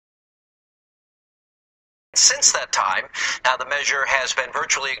Since that time, now the measure has been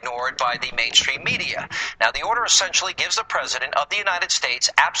virtually ignored by the mainstream media. Now the order essentially gives the President of the United States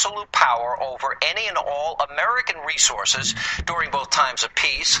absolute power over any and all American resources during both times of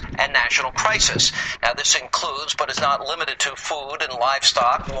peace and national crisis. Now this includes, but is not limited to, food and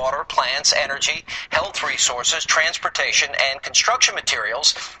livestock, water, plants, energy, health resources, transportation, and construction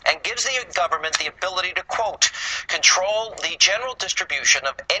materials, and gives the government the ability to, quote, control the general distribution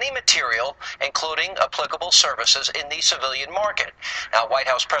of any material, including applicable services in the civilian market. Now, White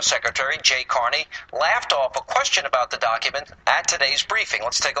House Press Secretary Jay Carney laughed off a question about the document at today's briefing.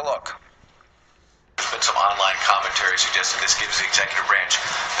 Let's take a look. There's been some online commentary suggesting this gives the executive branch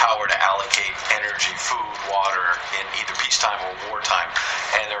power to allocate energy, food, water in either peacetime or wartime.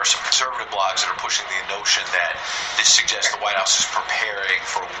 And there are some conservative blogs that are pushing the notion that this suggests the White House is preparing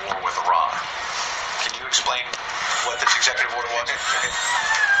for a war with Iran. Can you explain what this executive order was?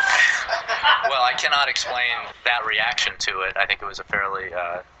 Well, I cannot explain that reaction to it. I think it was a fairly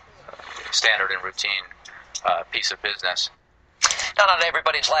standard and routine piece of business. Now, not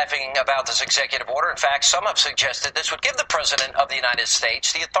everybody's laughing about this executive order. In fact, some have suggested this would give the President of the United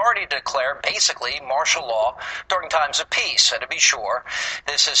States the authority to declare basically martial law during times of peace. And to be sure,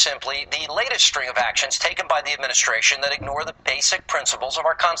 this is simply the latest string of actions taken by the administration that ignore the basic principles of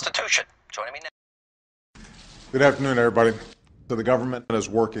our Constitution. Joining me now. Good afternoon, everybody. So the government is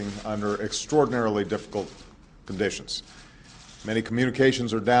working under extraordinarily difficult conditions. Many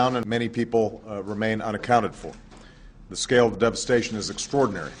communications are down and many people remain unaccounted for. The scale of the devastation is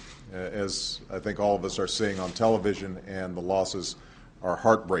extraordinary, as I think all of us are seeing on television, and the losses are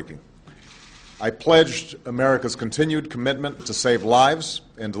heartbreaking. I pledged America's continued commitment to save lives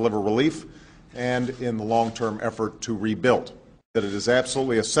and deliver relief, and in the long-term effort to rebuild. That it is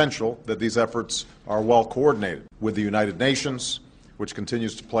absolutely essential that these efforts are well coordinated with the United Nations, which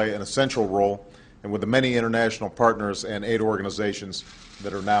continues to play an essential role, and with the many international partners and aid organizations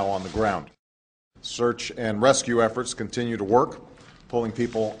that are now on the ground. Search and rescue efforts continue to work, pulling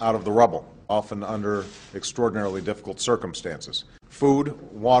people out of the rubble, often under extraordinarily difficult circumstances. Food,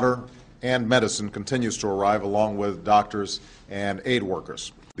 water, and medicine continues to arrive, along with doctors and aid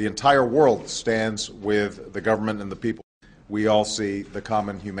workers. The entire world stands with the government and the people. We all see the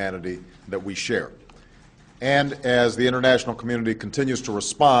common humanity that we share. And as the international community continues to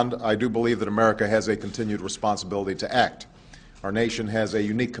respond, I do believe that America has a continued responsibility to act. Our nation has a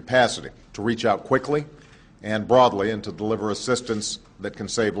unique capacity to reach out quickly and broadly and to deliver assistance that can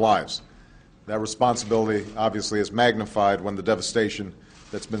save lives. That responsibility obviously is magnified when the devastation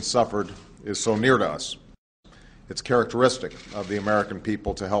that's been suffered is so near to us. It's characteristic of the American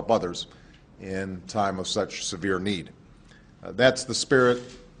people to help others in time of such severe need. That's the spirit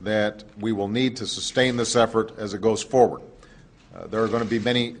that we will need to sustain this effort as it goes forward. There are going to be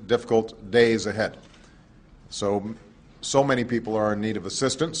many difficult days ahead. So many people are in need of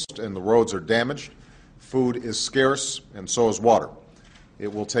assistance, and the roads are damaged. Food is scarce, and so is water.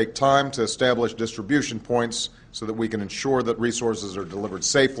 It will take time to establish distribution points so that we can ensure that resources are delivered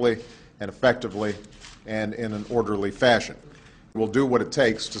safely and effectively and in an orderly fashion. We'll do what it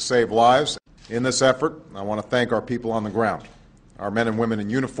takes to save lives. In this effort, I want to thank our people on the ground, our men and women in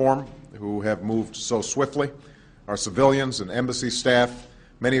uniform who have moved so swiftly, our civilians and embassy staff,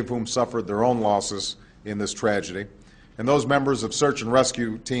 many of whom suffered their own losses in this tragedy, and those members of search and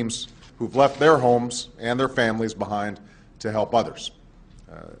rescue teams who've left their homes and their families behind to help others.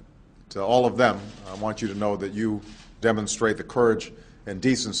 To all of them, I want you to know that you demonstrate the courage and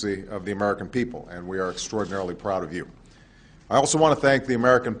decency of the American people, and we are extraordinarily proud of you. I also want to thank the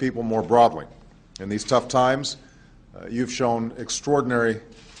American people more broadly. In these tough times, you've shown extraordinary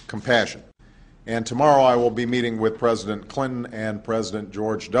compassion. And tomorrow I will be meeting with President Clinton and President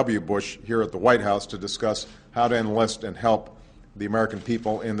George W. Bush here at the White House to discuss how to enlist and help the American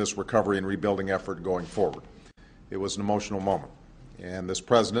people in this recovery and rebuilding effort going forward. It was an emotional moment. And this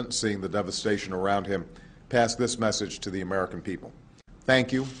president, seeing the devastation around him, passed this message to the American people.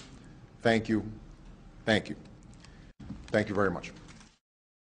 Thank you, thank you, thank you. Thank you very much.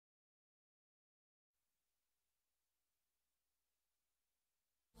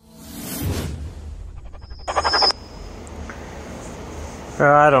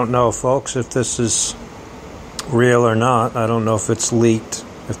 I don't know, folks, if this is real or not. I don't know if it's leaked,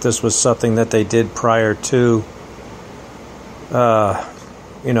 if this was something that they did prior to,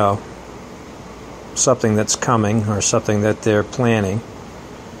 something that's coming or something that they're planning.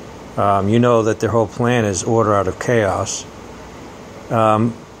 You know that their whole plan is order out of chaos.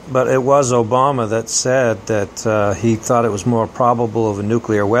 But it was Obama that said that he thought it was more probable of a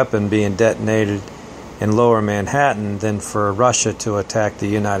nuclear weapon being detonated in lower Manhattan than for Russia to attack the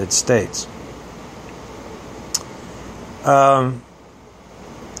United States.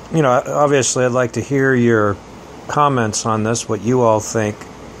 Obviously I'd like to hear your comments on this, what you all think.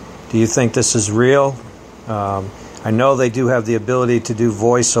 Do you think this is real? I know they do have the ability to do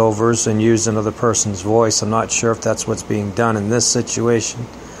voiceovers and use another person's voice. I'm not sure if that's what's being done in this situation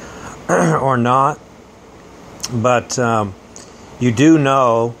or not. But you do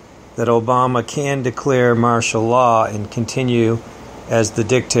know that Obama can declare martial law and continue as the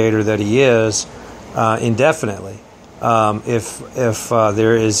dictator that he is indefinitely if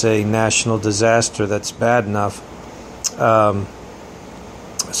there is a national disaster that's bad enough.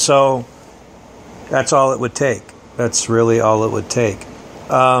 So that's all it would take. That's really all it would take.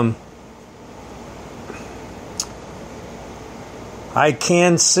 I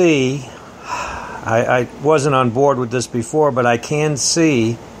can see, I wasn't on board with this before, but I can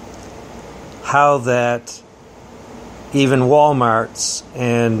see how that even Walmarts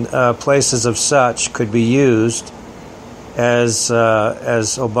and places of such could be used as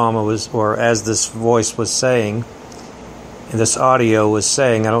Obama was, or as this voice was saying, and this audio was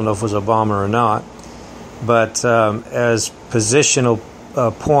saying, I don't know if it was Obama or not, but as positional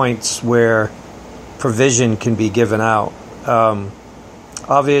points where provision can be given out.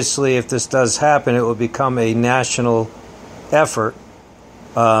 Obviously, if this does happen, it will become a national effort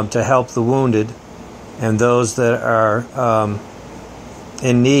to help the wounded and those that are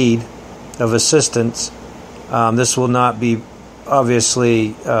in need of assistance. This will not be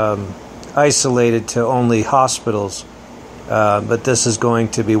obviously isolated to only hospitals, but this is going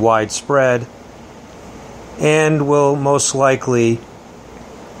to be widespread and will most likely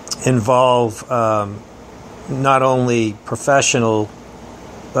involve not only professional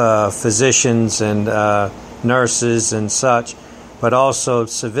physicians and nurses and such, but also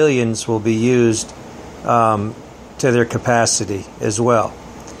civilians will be used to their capacity as well.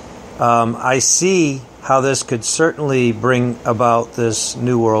 I see how this could certainly bring about this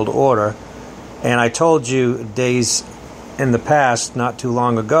New World Order. And I told you days in the past, not too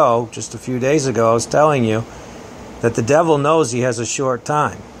long ago, just a few days ago, I was telling you that the devil knows he has a short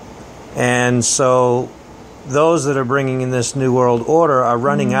time. And so those that are bringing in this New World Order are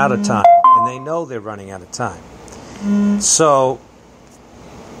running out of time. And they know they're running out of time. So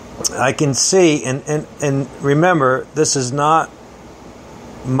I can see, and remember, this is not,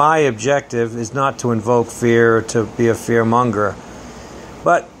 my objective is not to invoke fear or to be a fearmonger.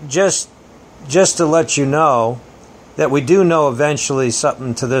 But just to let you know that we do know eventually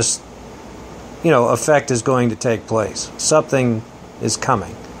something to this, effect is going to take place. Something is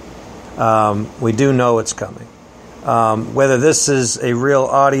coming. We do know it's coming. Whether this is a real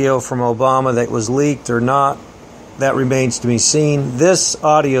audio from Obama that was leaked or not, that remains to be seen. This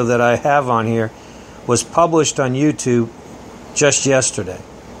audio that I have on here was published on YouTube just yesterday.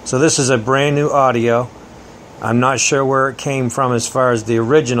 So this is a brand new audio. I'm not sure where it came from as far as the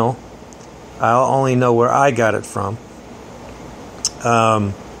original. I'll only know where I got it from.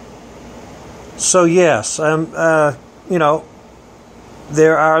 So yes, there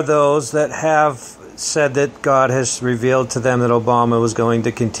are those that have said that God has revealed to them that Obama was going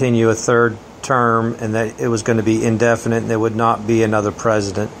to continue a third term and that it was going to be indefinite and there would not be another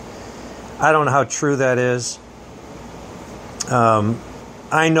president. I don't know how true that is.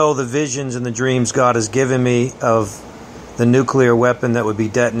 I know the visions and the dreams God has given me of the nuclear weapon that would be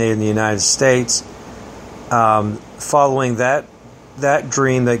detonated in the United States. Following that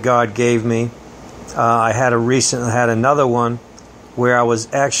dream that God gave me, I had another one where I was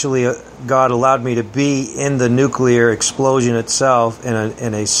actually, God allowed me to be in the nuclear explosion itself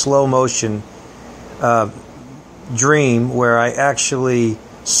in a slow motion dream where I actually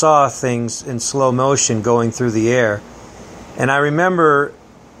saw things in slow motion going through the air. And I remember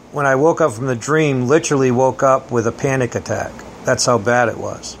when I woke up from the dream, literally woke up with a panic attack. That's how bad it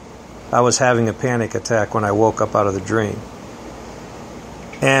was. I was having a panic attack when I woke up out of the dream.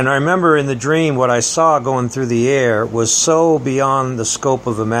 And I remember in the dream what I saw going through the air was so beyond the scope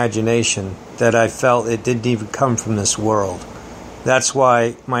of imagination that I felt it didn't even come from this world. That's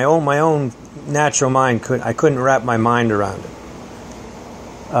why my own natural mind I couldn't wrap my mind around it.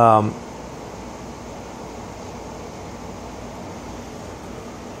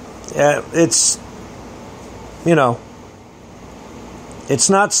 It's it's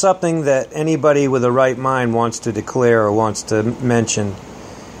not something that anybody with a right mind wants to declare or wants to mention.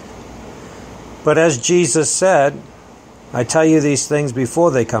 But as Jesus said, I tell you these things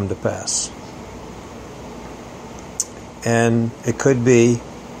before they come to pass. And it could be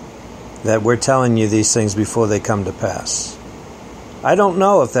that we're telling you these things before they come to pass. I don't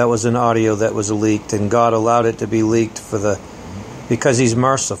know if that was an audio that was leaked and God allowed it to be leaked because He's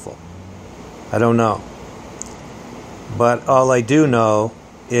merciful. I don't know. But all I do know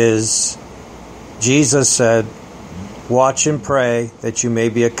is Jesus said, watch and pray that you may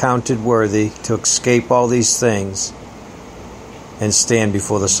be accounted worthy to escape all these things and stand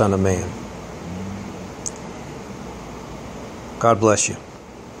before the Son of Man. God bless you.